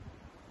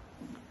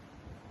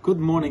Good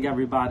morning,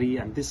 everybody,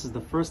 and this is the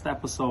first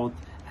episode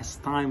as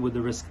Time with the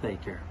Risk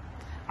Taker.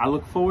 I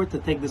look forward to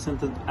take this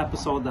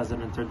episode as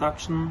an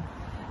introduction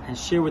and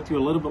share with you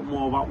a little bit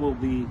more what we'll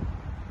be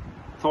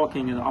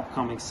talking in the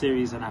upcoming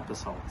series and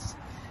episodes.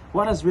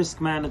 What is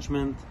risk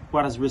management?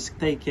 What is risk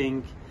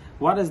taking?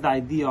 What is the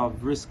idea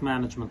of risk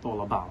management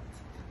all about?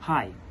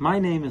 Hi, my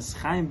name is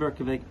Chaim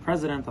Berkovic,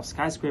 President of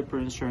Skyscraper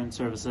Insurance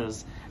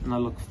Services, and I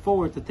look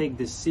forward to take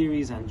this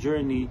series and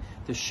journey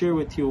to share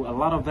with you a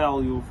lot of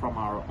value from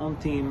our own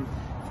team,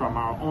 from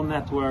our own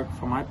network,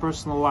 from my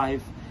personal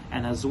life,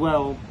 and as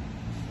well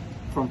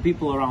from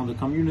people around the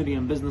community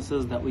and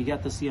businesses that we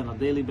get to see on a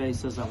daily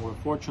basis and we're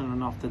fortunate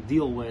enough to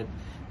deal with,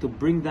 to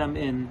bring them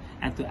in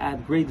and to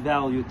add great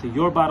value to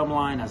your bottom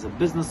line as a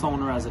business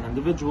owner, as an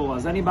individual,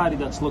 as anybody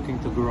that's looking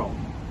to grow.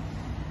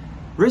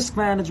 Risk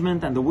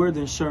management and the word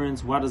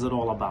insurance, what is it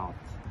all about?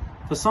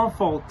 For some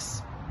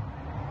folks,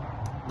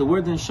 the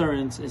word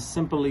insurance is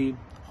simply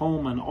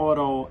home and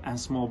auto and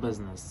small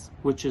business,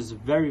 which is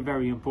very,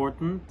 very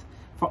important.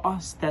 For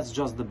us, that's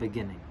just the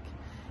beginning.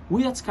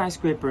 We at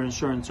Skyscraper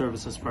Insurance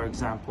Services, for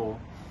example,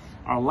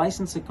 are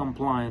licensed and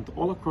compliant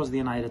all across the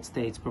United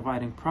States,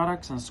 providing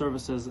products and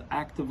services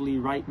actively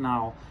right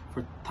now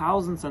for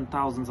thousands and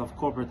thousands of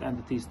corporate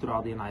entities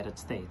throughout the United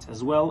States,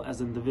 as well as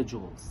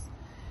individuals.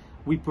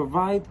 We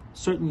provide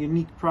certain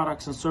unique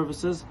products and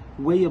services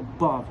way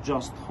above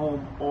just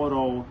home,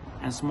 auto,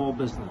 and small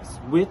business,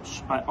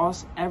 which by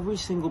us, every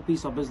single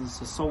piece of business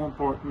is so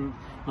important,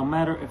 no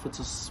matter if it's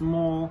a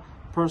small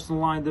personal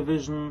line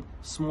division,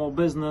 small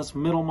business,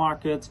 middle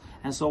markets,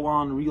 and so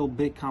on, real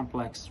big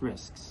complex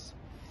risks.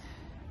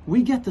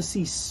 We get to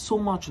see so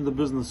much in the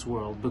business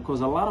world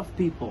because a lot of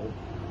people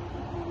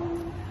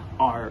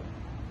are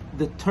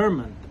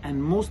determined,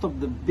 and most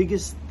of the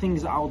biggest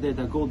things out there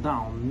that go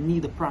down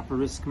need a proper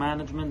risk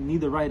management,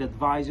 need the right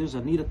advisors,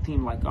 and need a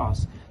team like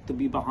us to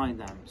be behind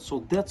them.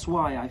 So that's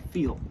why I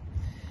feel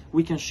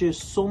we can share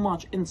so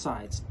much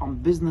insights on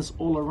business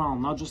all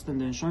around, not just in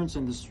the insurance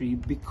industry,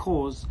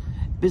 because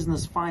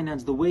business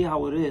finance, the way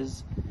how it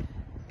is,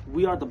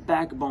 we are the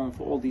backbone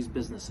for all these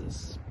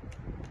businesses.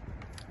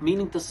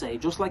 Meaning to say,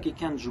 just like you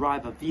can't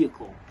drive a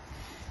vehicle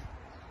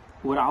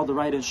without the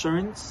right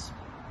insurance,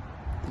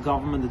 the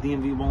government, the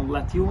DMV won't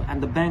let you,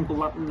 and the bank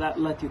will not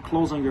let you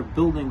close on your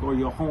building or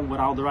your home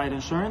without the right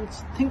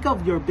insurance. Think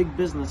of your big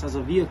business as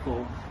a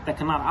vehicle that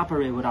cannot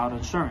operate without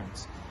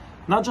insurance.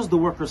 Not just the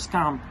workers'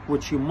 comp,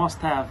 which you must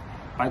have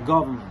by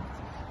government,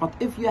 but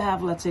if you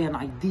have, let's say, an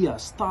idea, a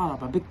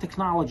startup, a big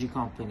technology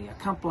company, a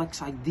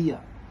complex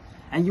idea,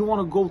 and you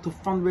want to go to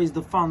fundraise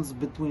the funds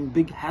between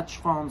big hedge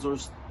funds or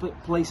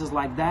places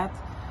like that,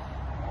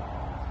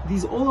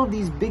 all of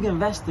these big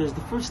investors,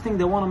 the first thing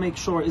they want to make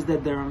sure is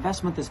that their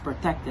investment is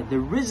protected. The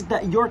risk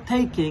that you're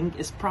taking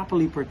is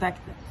properly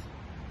protected.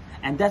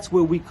 And that's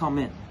where we come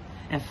in.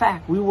 In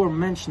fact, we were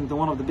mentioned in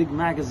one of the big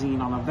magazines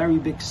on a very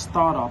big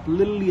startup,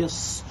 literally a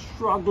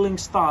struggling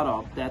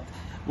startup that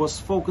was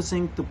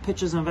focusing to pitch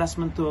his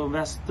investment to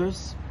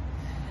investors.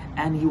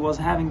 And he was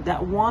having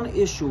that one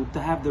issue to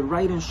have the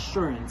right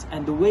insurance,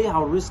 and the way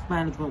how risk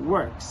management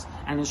works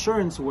and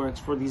insurance works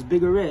for these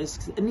bigger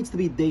risks, it needs to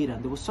be data.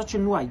 And there was such a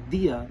new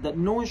idea that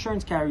no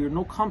insurance carrier,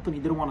 no company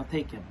didn't want to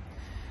take him.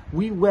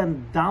 We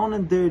went down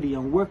and dirty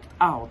and worked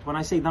out. When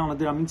I say down and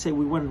dirty, I mean say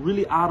we went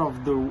really out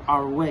of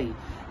our way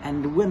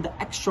and went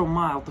the extra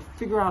mile to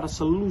figure out a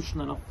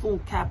solution and a full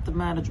captive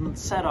management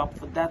setup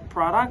for that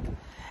product.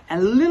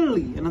 And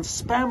literally, in a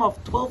span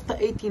of 12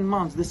 to 18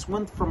 months, this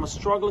went from a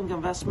struggling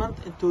investment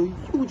into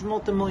a huge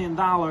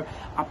multi-million-dollar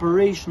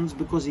operations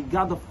because he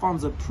got the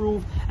funds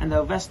approved and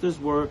the investors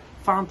were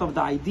fond of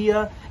the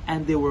idea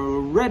and they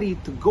were ready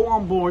to go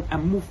on board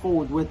and move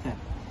forward with him.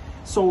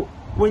 So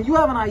when you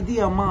have an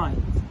idea in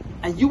mind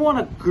and you want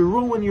to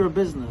grow in your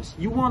business,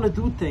 you want to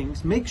do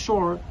things, make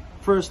sure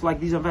first, like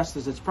these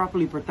investors, it's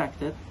properly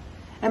protected.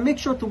 And make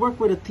sure to work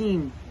with a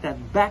team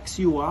that backs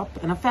you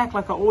up. And in fact,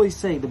 like I always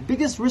say, the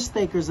biggest risk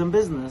takers in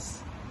business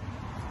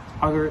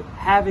are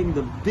having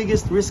the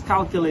biggest risk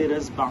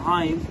calculators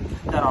behind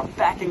that are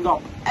backing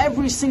up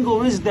every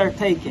single risk they're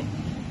taking.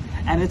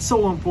 And it's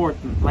so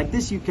important. Like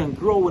this, you can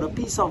grow with a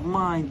peace of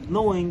mind,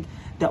 knowing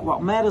that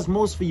what matters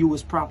most for you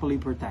is properly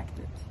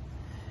protected.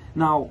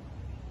 Now,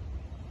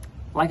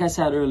 like I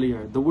said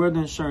earlier, the word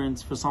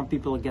insurance, for some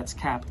people, it gets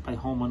capped by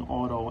home and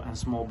auto and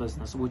small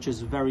business, which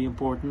is very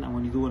important and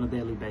when you do it on a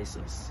daily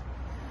basis.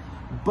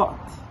 But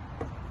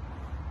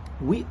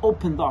we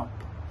opened up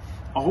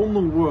a whole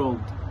new world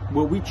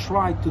where we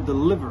tried to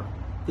deliver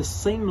the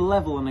same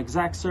level and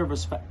exact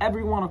service for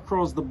everyone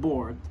across the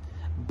board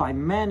by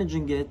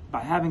managing it, by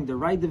having the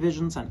right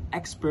divisions and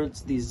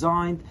experts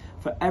designed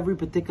for every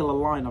particular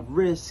line of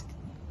risk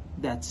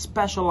that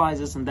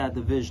specializes in that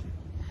division.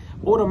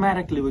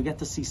 Automatically we get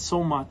to see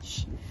so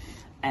much,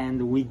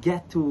 and we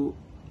get to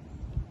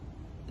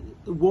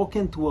walk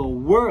into a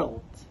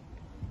world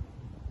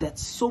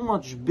that's so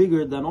much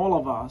bigger than all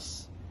of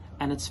us,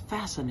 and it's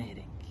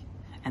fascinating.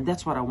 And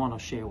that's what I want to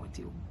share with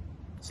you.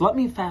 So let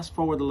me fast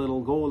forward a little,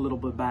 go a little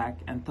bit back,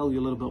 and tell you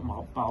a little bit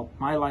more about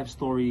my life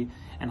story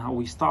and how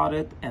we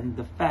started, and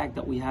the fact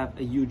that we have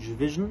a huge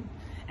vision.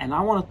 And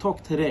I want to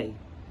talk today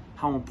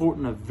how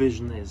important a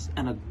vision is,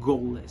 and a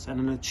goal is, and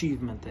an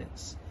achievement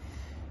is.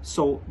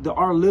 So there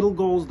are little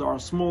goals, there are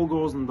small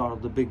goals, and there are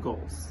the big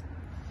goals.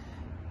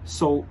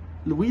 So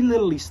we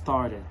literally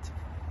started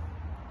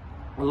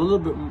a little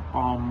bit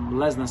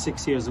less than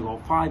 6 years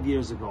ago, 5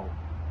 years ago.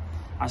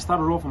 I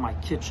started off in my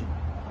kitchen.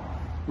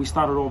 We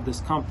started off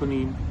this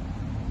company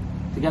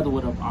together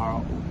with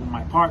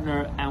my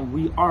partner, and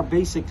we are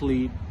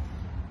basically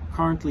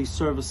currently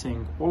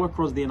servicing all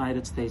across the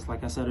United States.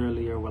 Like I said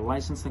earlier, we're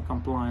licensed and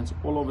compliant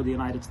all over the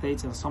United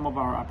States, and some of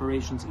our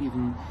operations,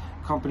 even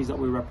companies that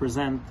we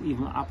represent,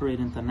 even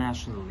operate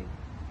internationally.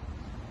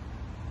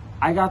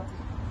 I got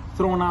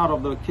thrown out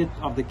of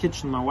the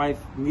kitchen. My wife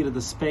needed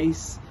the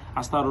space.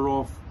 I started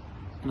off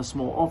in a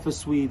small office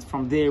suite.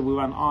 From there, we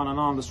went on and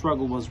on. The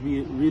struggle was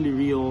really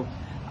real.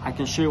 I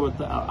can share with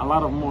a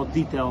lot of more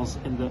details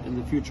in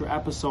the future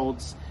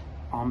episodes,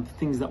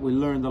 things that we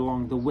learned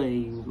along the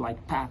way,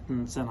 like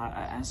patents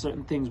and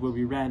certain things where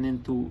we ran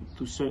into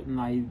certain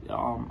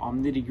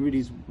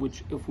nitty-gritties,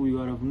 which if we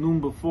would have known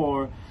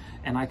before,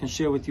 and I can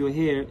share with you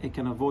here, it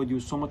can avoid you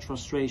so much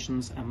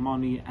frustrations and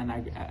money and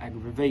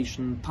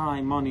aggravation,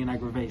 time, money, and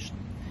aggravation.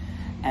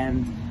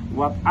 And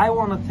what I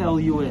want to tell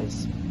you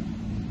is,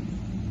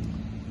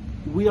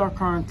 we are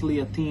currently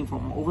a team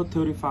from over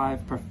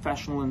 35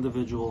 professional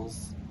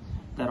individuals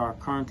that are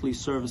currently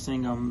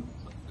servicing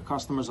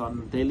customers on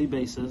a daily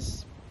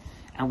basis,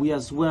 and we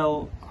as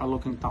well are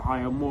looking to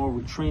hire more.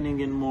 We're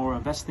training in more,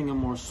 investing in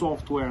more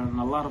software, and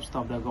a lot of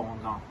stuff that's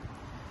going on.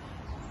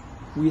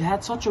 We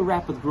had such a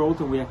rapid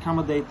growth, and we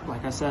accommodate,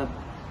 like I said,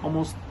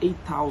 almost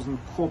 8,000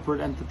 corporate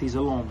entities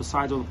alone,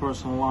 besides all the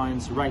personal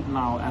lines right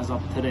now as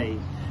of today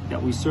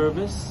that we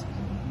service.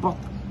 But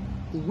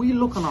we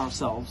look on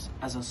ourselves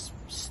as a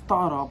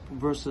startup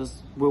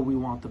versus where we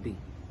want to be,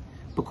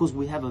 because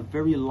we have a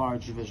very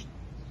large vision.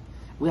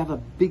 We have a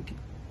big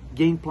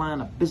game plan,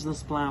 a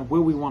business plan,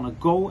 where we want to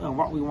go and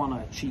what we want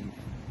to achieve.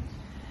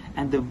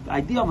 And the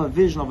idea of a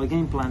vision, of a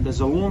game plan,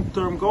 there's a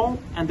long-term goal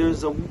and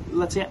there's a,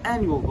 let's say, an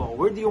annual goal.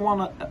 Where do you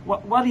want to,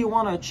 what do you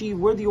want to achieve?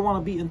 Where do you want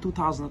to be in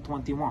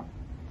 2021?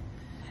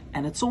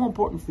 And it's so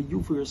important for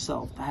you, for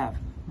yourself, to have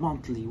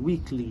monthly,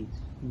 weekly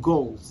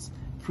goals.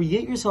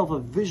 Create yourself a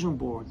vision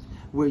board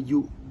where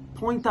you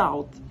point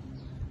out,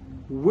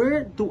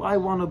 where do I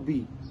want to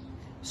be?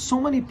 So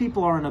many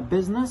people are in a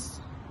business,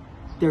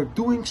 they're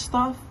doing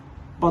stuff,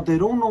 but they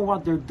don't know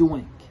what they're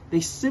doing. They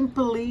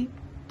simply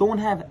don't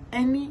have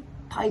any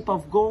type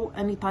of goal,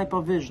 any type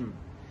of vision.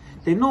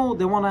 They know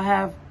they want to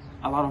have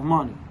a lot of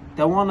money.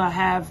 They want to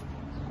have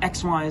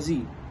X, Y,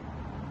 Z.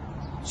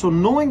 So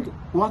knowing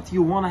what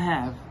you want to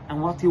have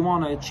and what you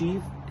want to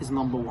achieve is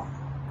number one.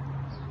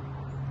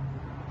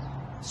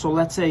 So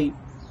let's say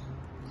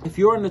if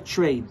you're in a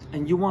trade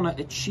and you want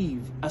to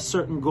achieve a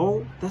certain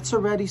goal, that's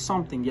already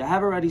something. You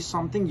have already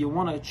something, you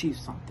want to achieve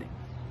something.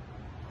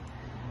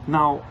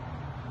 Now,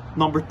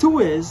 number two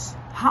is,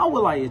 how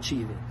will I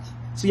achieve it?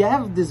 So you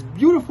have this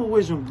beautiful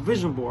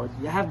vision board,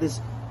 you have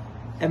this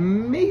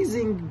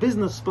amazing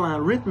business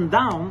plan written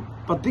down,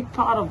 but big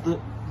part of the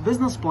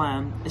business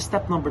plan is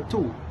step number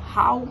two.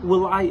 How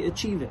will I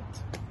achieve it?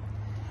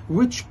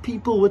 Which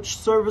people, which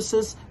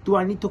services do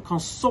I need to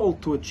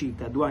consult to achieve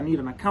that? Do I need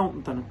an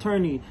accountant, an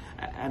attorney,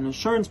 an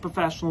insurance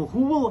professional?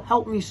 Who will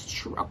help me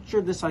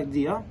structure this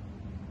idea?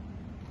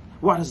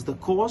 What is the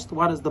cost?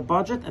 What is the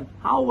budget? And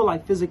how will I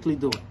physically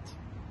do it?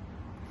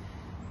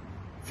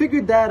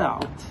 Figure that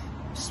out.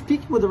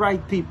 Speak with the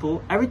right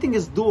people. Everything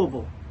is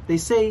doable. They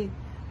say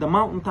the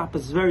mountaintop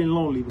is very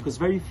lonely because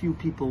very few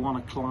people want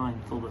to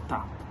climb to the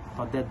top.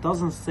 But that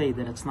doesn't say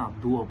that it's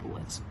not doable.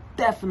 It's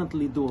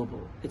definitely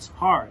doable. It's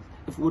hard.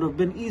 If it would have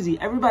been easy,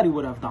 everybody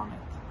would have done it.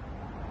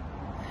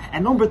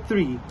 And number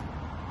three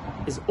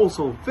is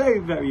also very,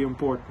 very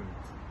important.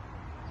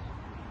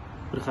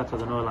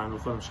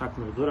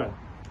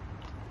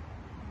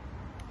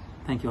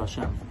 Thank you,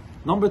 Hashem.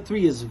 Number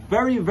three is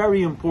very,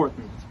 very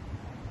important.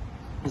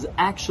 Is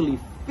actually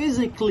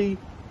physically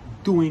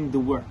doing the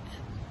work.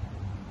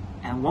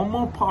 And one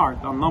more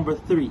part on number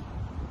three.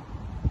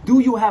 Do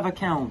you have a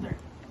calendar?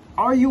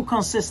 Are you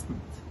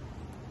consistent?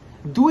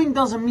 Doing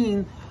doesn't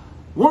mean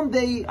one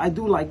day I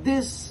do like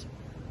this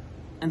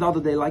and the other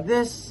day like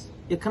this.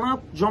 You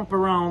cannot jump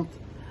around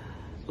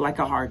like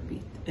a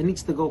heartbeat. It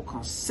needs to go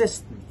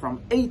consistent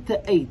from 8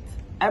 to 8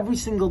 every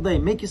single day.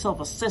 Make yourself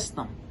a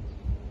system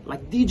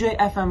like DJ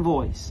FM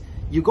Voice.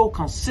 You go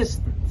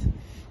consistent.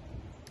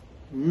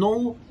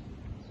 No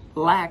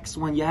lax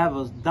when you have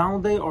a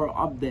down day or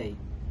up day.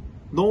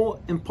 No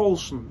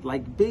impulsion,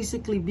 like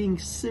basically being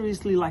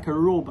seriously like a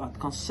robot,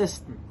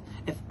 consistent.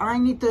 If I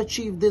need to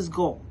achieve this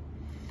goal,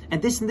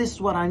 and this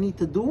is what I need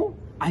to do,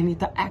 I need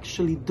to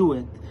actually do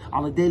it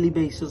on a daily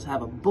basis.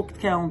 Have a booked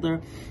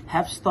calendar,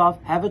 have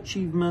stuff, have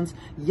achievements.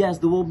 Yes,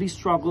 there will be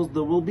struggles,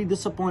 there will be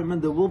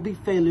disappointment, there will be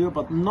failure,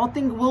 but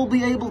nothing will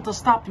be able to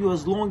stop you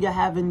as long as you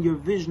have in your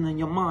vision and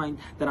your mind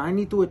that I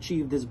need to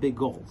achieve these big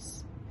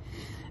goals.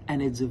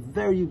 And it's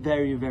very,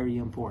 very, very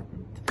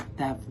important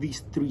to have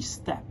these 3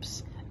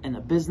 steps in a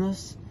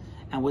business.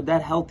 And with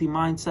that healthy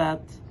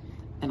mindset,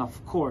 and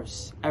of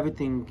course,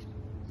 everything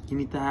you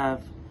need to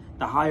have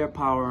the higher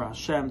power,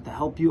 Hashem, to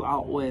help you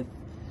out with.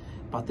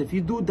 But if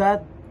you do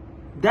that,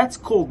 that's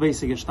called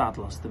basic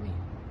Ishtadlus to me.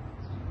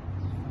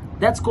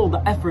 That's called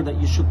the effort that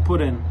you should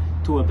put in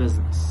to a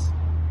business.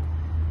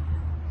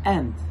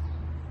 And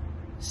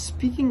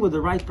speaking with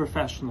the right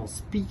professionals,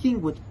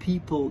 speaking with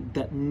people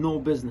that know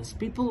business,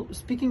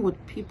 speaking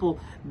with people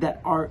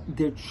that are,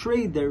 their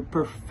trade, their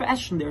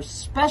profession, their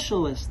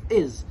specialist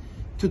is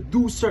to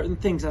do certain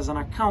things as an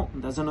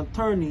accountant, as an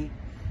attorney.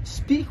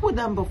 Speak with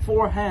them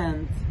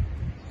beforehand,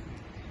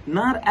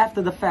 not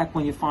after the fact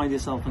when you find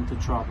yourself into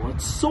trouble.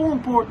 It's so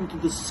important to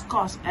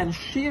discuss and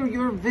share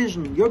your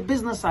vision, your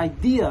business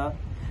idea,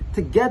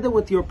 together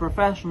with your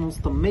professionals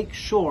to make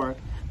sure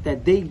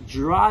that they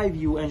drive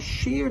you and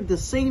share the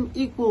same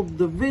equal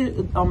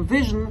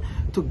vision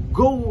to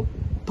go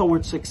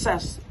towards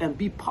success and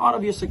be part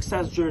of your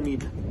success journey.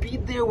 Be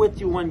there with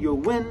you when you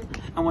win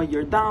and when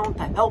you're down,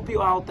 to help you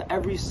out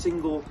every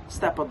single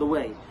step of the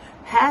way.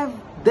 Have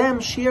them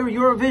share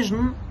your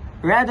vision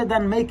rather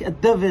than make a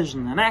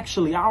division. And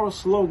actually, our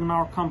slogan,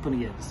 our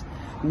company is,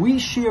 we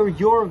share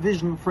your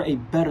vision for a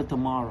better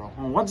tomorrow.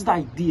 And what's the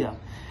idea?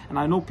 And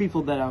I know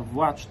people that have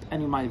watched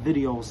any of my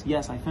videos,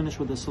 yes, I finish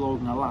with the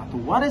slogan a lot.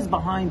 What is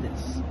behind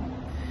this?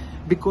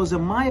 Because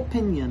in my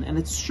opinion, and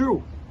it's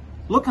true,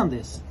 look on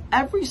this,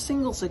 every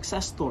single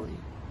success story,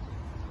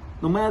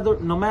 no matter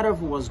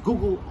if it was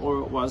Google or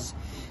it was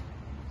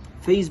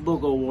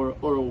Facebook or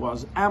it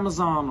was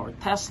Amazon or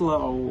Tesla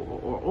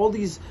or all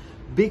these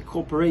big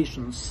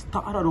corporations,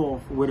 started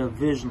off with a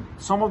vision.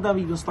 Some of them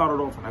even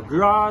started off in a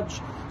garage.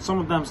 Some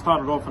of them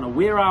started off in a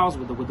warehouse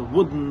with a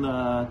wooden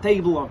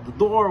table of the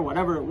door,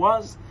 whatever it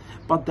was.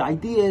 But the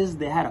idea is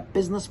they had a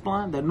business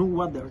plan. They knew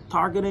what they were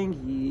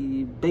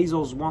targeting.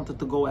 Bezos wanted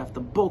to go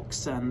after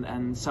books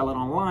and sell it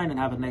online and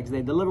have it next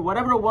day delivered.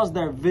 Whatever it was,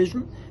 their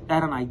vision, they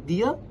had an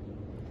idea.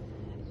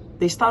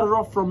 They started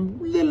off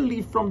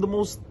literally from the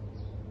most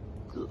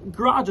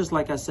garages,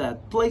 like I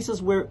said,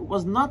 places where it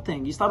was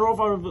nothing. He started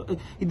off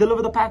he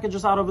delivered the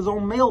packages out of his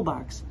own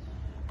mailbox.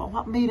 But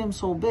what made him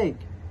so big?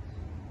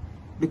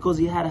 Because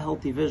he had a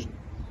healthy vision.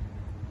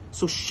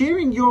 So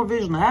sharing your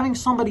vision, having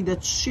somebody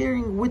that's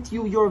sharing with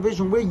you your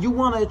vision, where you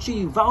want to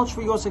achieve, vouch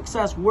for your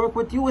success, work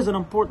with you, is an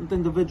important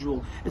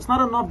individual. It's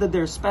not enough that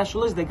they're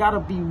specialists. They got to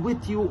be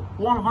with you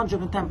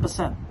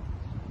 110%.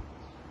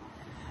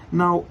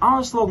 Now,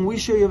 our slogan, we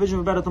share your vision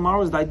for better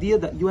tomorrow, is the idea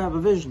that you have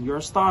a vision. You're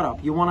a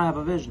startup. You want to have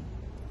a vision.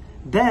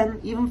 Then,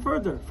 even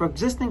further, for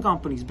existing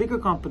companies, bigger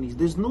companies,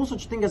 there's no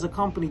such thing as a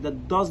company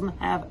that doesn't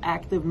have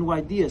active new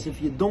ideas.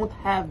 If you don't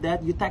have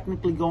that, you're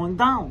technically going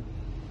down.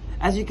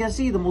 As you can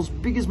see, the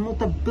biggest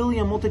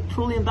multi-billion,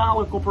 multi-trillion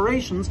dollar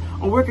corporations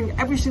are working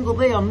every single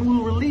day on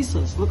new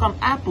releases. Look on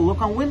Apple, look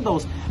on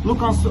Windows,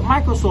 look on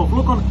Microsoft,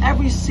 look on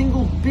every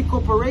single big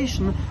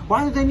corporation.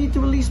 Why do they need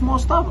to release more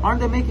stuff? Aren't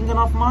they making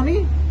enough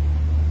money?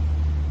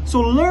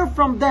 So learn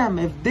from them.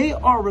 If they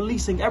are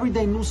releasing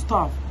everyday new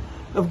stuff,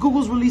 if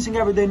Google's releasing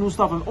everyday new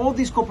stuff, and all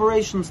these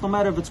corporations, no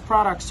matter if it's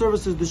products,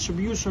 services,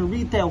 distribution,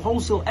 retail,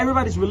 wholesale,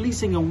 everybody's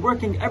releasing and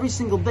working every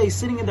single day,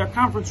 sitting in their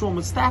conference room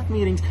with staff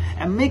meetings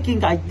and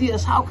making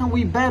ideas. How can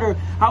we better?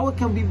 How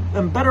can we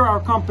better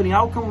our company?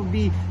 How can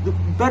we be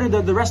better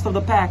than the rest of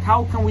the pack?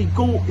 How can we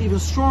go even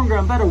stronger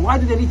and better? Why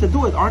do they need to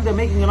do it? Aren't they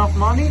making enough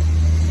money?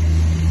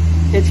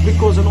 It's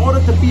because in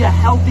order to be a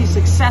healthy,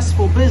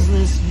 successful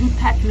business, you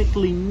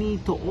technically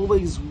need to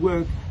always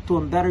work to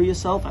better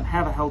yourself and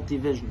have a healthy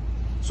vision.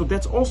 So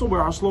that's also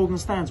where our slogan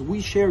stands. We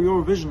share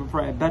your vision for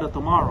a better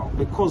tomorrow,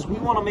 because we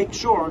want to make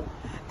sure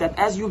that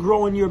as you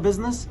grow in your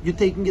business, you're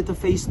taking it to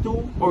phase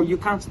 2, or you're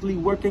constantly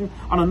working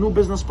on a new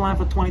business plan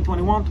for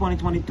 2021,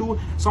 2022.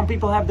 Some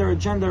people have their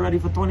agenda ready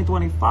for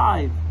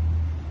 2025.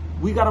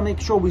 We got to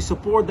make sure we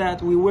support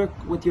that. We work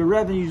with your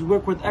revenues,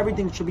 work with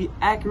everything. It should be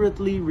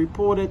accurately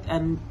reported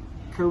and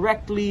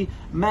correctly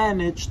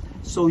managed,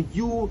 so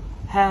you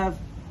have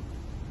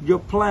your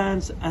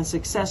plans and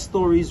success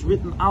stories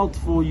written out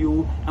for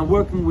you and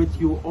working with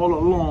you all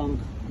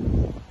along,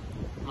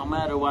 no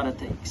matter what it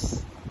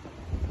takes.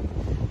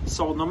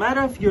 So no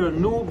matter if you're a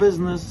new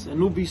business, a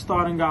newbie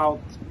starting out,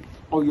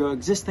 or your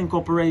existing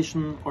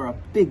corporation, or a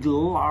big,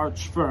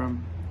 large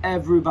firm,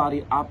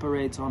 everybody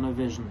operates on a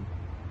vision.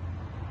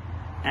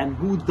 And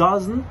who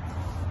doesn't,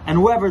 and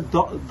whoever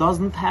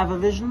doesn't have a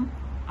vision,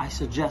 I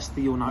suggest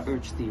to you and I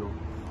urge to you,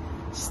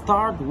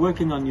 start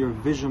working on your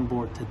vision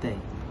board today.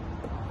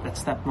 That's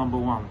step number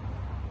 1.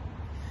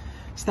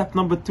 Step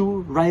number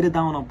 2, write it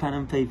down on pen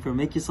and paper.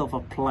 Make yourself a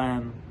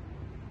plan.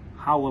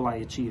 How will I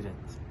achieve it?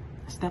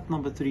 Step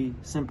number 3,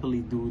 simply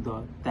do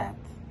that.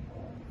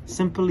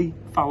 Simply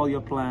follow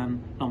your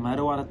plan, no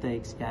matter what it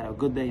takes. You had a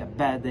good day, a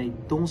bad day,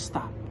 don't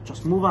stop.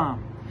 Just move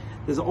on.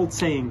 There's an old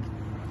saying,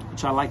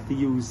 which I like to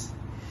use.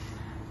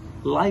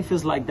 Life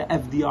is like the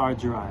FDR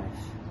drive.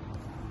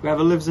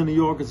 Whoever lives in New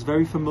York is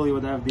very familiar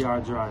with the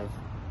FDR drive.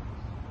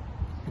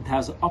 It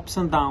has ups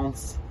and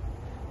downs,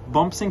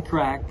 bumps and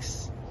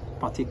cracks,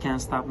 but you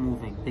can't stop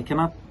moving. They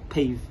cannot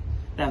pave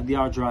the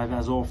FDR Drive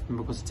as often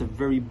because it's a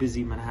very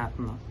busy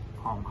Manhattan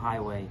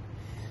highway.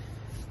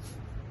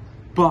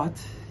 But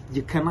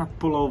you cannot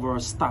pull over or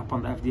stop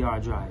on the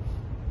FDR Drive.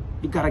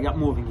 You gotta get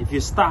moving. If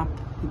you stop,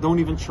 don't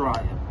even try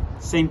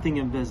it. Same thing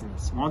in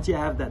business. Once you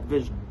have that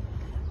vision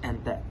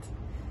and that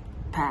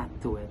path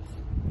to it,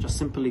 just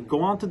simply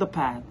go onto the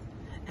path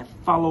and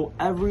follow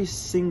every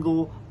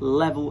single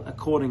level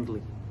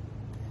accordingly.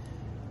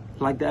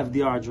 Like the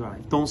FDR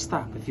Drive. Don't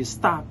stop. If you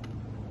stop,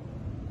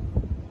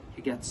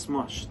 you get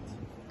smushed.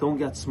 Don't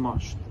get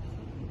smushed.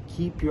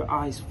 Keep your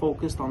eyes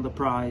focused on the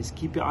prize.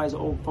 Keep your eyes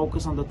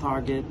focused on the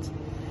target.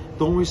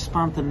 Don't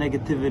respond to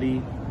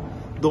negativity.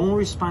 Don't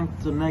respond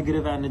to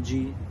negative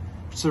energy.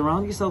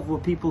 Surround yourself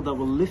with people that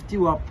will lift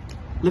you up,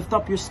 lift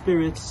up your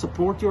spirits,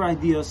 support your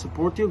ideas,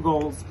 support your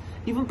goals.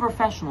 Even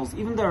professionals,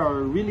 even they are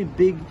really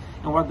big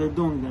in what they're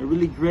doing, they're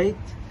really great.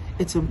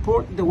 It's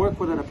important to work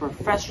with a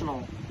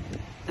professional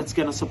that's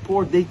going to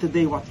support day to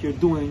day what you're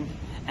doing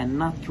and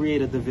not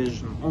create a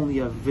division, only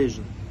a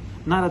vision.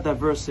 Not a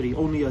diversity,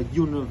 only a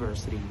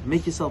university.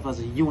 Make yourself as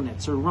a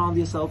unit. Surround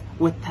yourself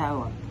with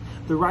talent.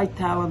 The right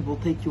talent will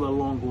take you a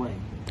long way.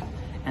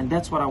 And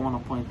that's what I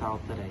want to point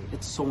out today.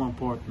 It's so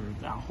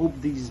important. I hope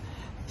these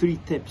 3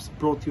 tips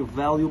brought you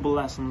valuable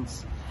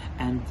lessons,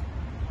 and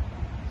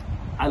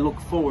I look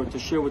forward to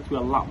share with you a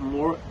lot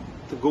more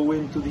to go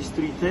into these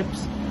 3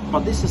 tips. But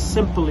this is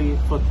simply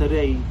for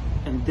today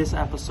in this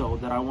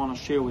episode that I want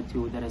to share with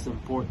you that is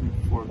important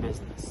for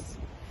business.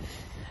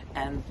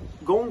 And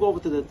going over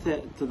to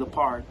the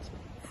part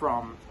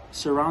from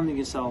surrounding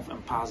yourself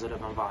in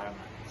positive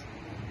environment.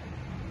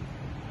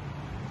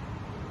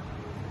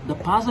 The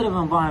positive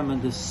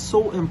environment is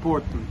so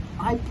important.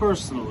 I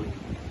personally,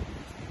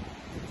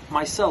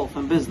 myself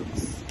in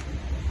business,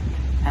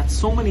 had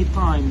so many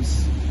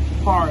times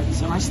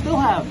parts, and I still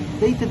have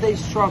day-to-day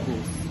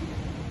struggles.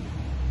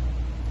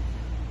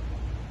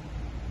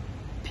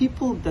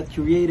 People that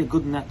create a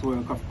good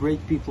network of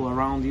great people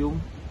around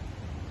you,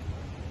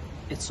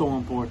 it's so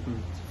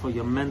important for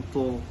your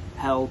mental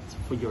health,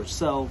 for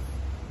yourself,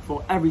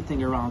 for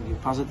everything around you.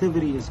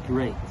 Positivity is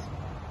great.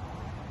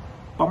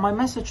 But my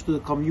message to the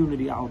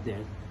community out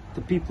there,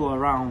 the people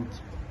around,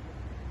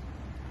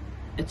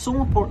 it's so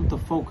important to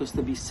focus,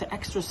 to be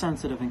extra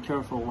sensitive and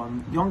careful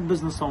when young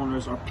business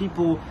owners or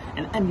people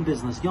in any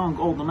business, young,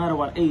 old, no matter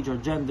what age or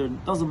gender,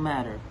 doesn't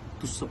matter,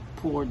 to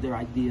support their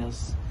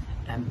ideas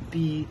and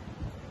be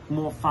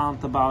more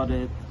fond about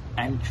it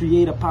and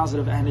create a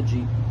positive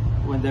energy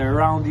when they're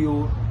around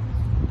you.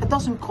 It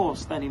doesn't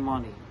cost any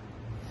money.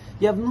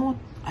 You have no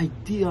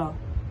idea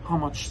how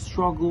much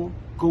struggle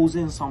goes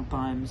in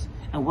sometimes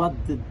and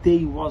what the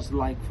day was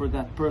like for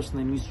that person,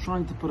 and he's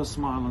trying to put a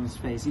smile on his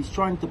face. He's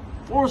trying to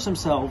force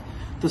himself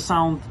to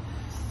sound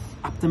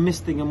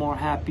optimistic and more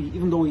happy,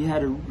 even though he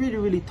had a really,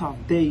 really tough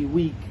day,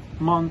 week,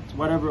 month,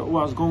 whatever it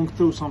was, going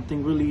through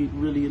something really,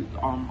 really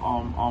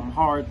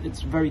hard.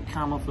 It's very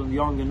common for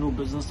young and new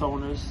business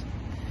owners.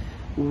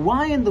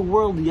 Why in the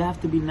world do you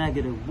have to be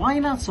negative? Why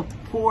not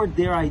support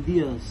their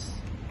ideas?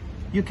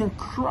 You can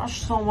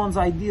crush someone's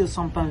ideas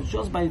sometimes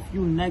just by a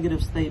few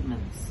negative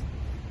statements.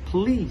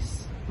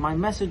 Please, my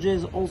message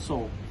is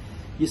also,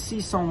 you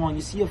see someone,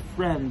 you see a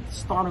friend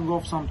starting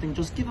off something,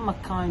 just give him a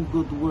kind,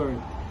 good word.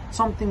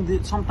 Something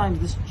that sometimes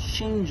this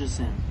changes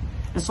him.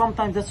 And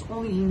sometimes that's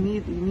only he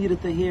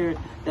needed to hear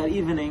that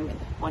evening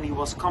when he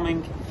was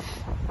coming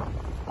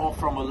off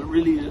from a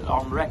really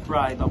wrecked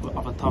ride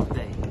of a tough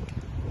day.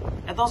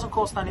 It doesn't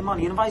cost any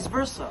money, and vice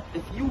versa.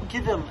 If you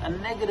give him a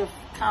negative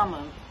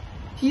comment,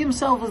 he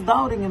himself is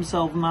doubting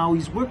himself now.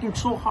 He's working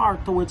so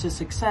hard towards his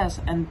success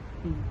and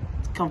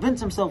convince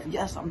himself,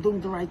 yes, I'm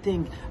doing the right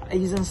thing.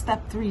 He's in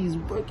step 3. He's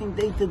working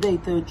day to day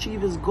to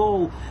achieve his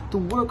goal, to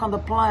work on the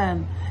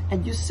plan.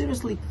 And you're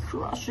seriously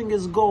crushing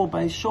his goal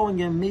by showing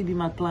him maybe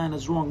my plan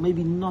is wrong,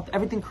 maybe not.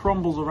 Everything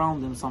crumbles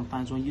around him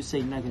sometimes when you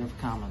say negative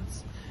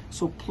comments.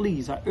 So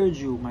please, I urge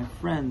you, my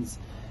friends,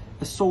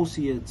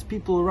 associates,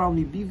 people around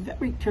me, be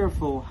very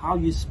careful how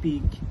you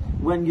speak,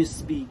 when you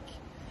speak.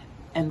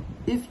 And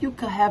if you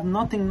have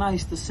nothing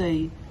nice to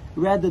say,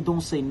 rather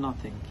don't say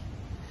nothing.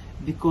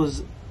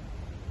 Because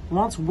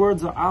once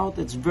words are out,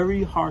 it's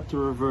very hard to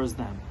reverse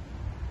them.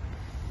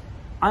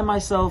 I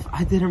myself,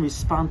 I didn't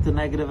respond to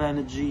negative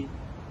energy,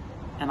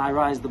 and I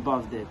rised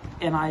above it.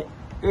 And I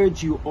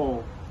urge you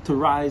all to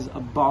rise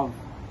above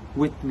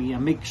with me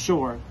and make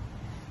sure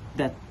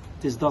that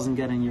this doesn't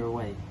get in your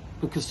way.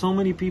 Because so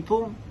many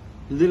people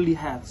literally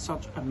had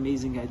such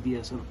amazing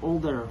ideas, and all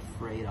they're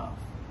afraid of,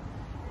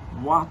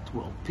 what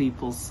will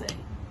people say?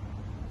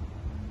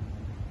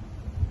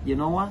 You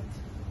know what?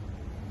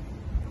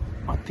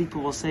 What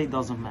people will say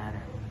doesn't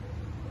matter.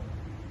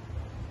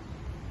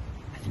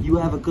 If you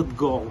have a good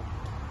goal,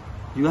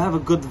 you have a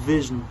good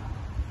vision,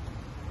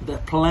 the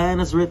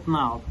plan is written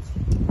out,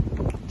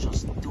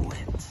 just do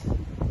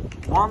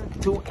it. 1,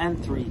 2,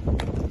 and 3.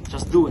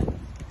 Just do it.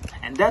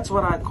 And that's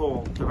what I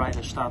call the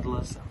Reiner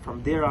Stadlers.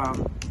 From there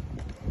on,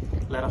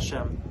 let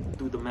Hashem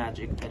do the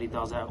magic that He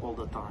does all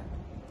the time.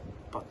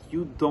 But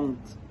you don't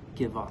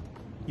give up.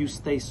 You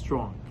stay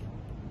strong.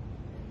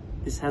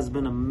 This has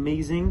been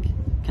amazing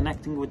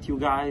connecting with you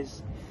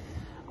guys.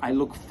 I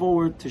look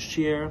forward to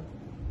share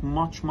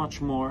much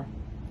more.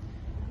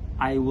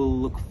 I will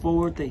look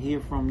forward to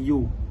hear from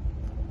you.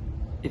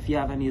 If you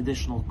have any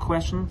additional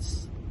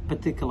questions,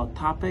 particular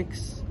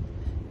topics,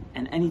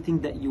 and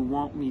anything that you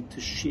want me to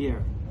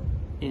share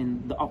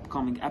in the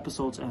upcoming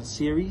episodes and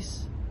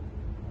series,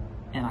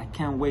 and I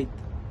can't wait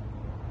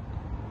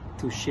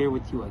to share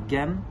with you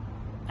again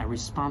and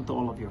respond to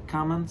all of your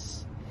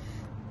comments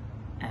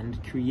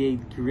and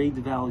create great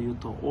value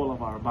to all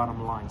of our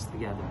bottom lines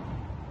together.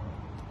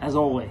 As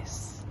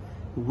always,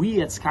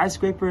 we at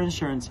Skyscraper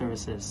Insurance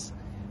Services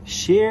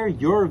share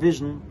your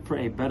vision for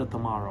a better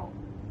tomorrow.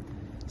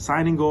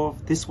 Signing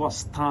off, this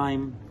was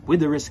Time with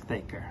the Risk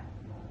Taker.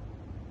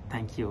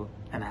 Thank you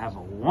and have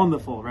a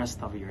wonderful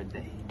rest of your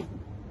day.